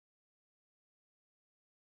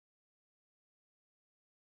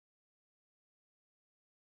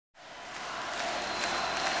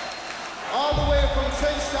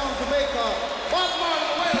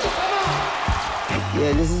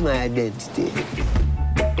Well, this is my identity.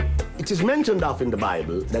 It is mentioned of in the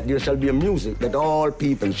Bible that there shall be a music that all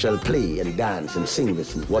people shall play and dance and sing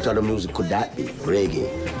with. What other music could that be? Reggae.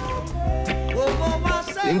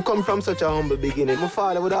 He come from such a humble beginning. My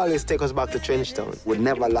father would always take us back to Trenchtown. Would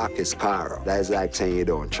never lock his car up. That is like saying you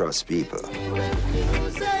don't trust people.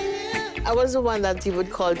 I was the one that he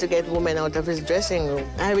would call to get women out of his dressing room.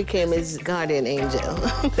 I became his guardian angel.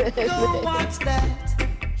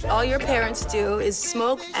 All your parents do is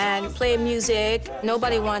smoke and play music.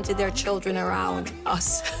 Nobody wanted their children around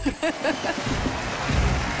us.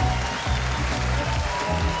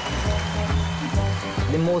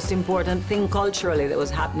 The most important thing culturally that was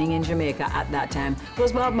happening in Jamaica at that time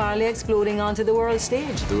was Bob Marley exploding onto the world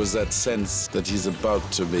stage. There was that sense that he's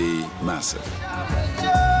about to be massive.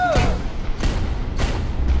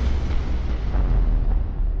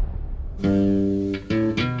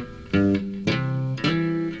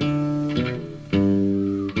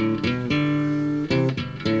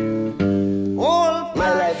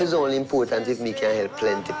 Is only important if me can help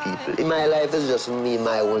plenty people. In my life is just me,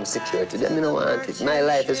 my own security. Then me don't want it. My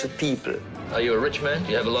life is for people. Are you a rich man? Do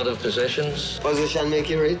you have a lot of possessions? Position make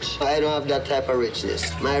you rich? I don't have that type of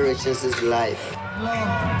richness. My richness is life.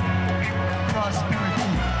 Love, prosperity,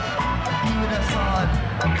 be with us all.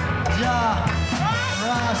 Jah,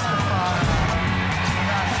 Rasta.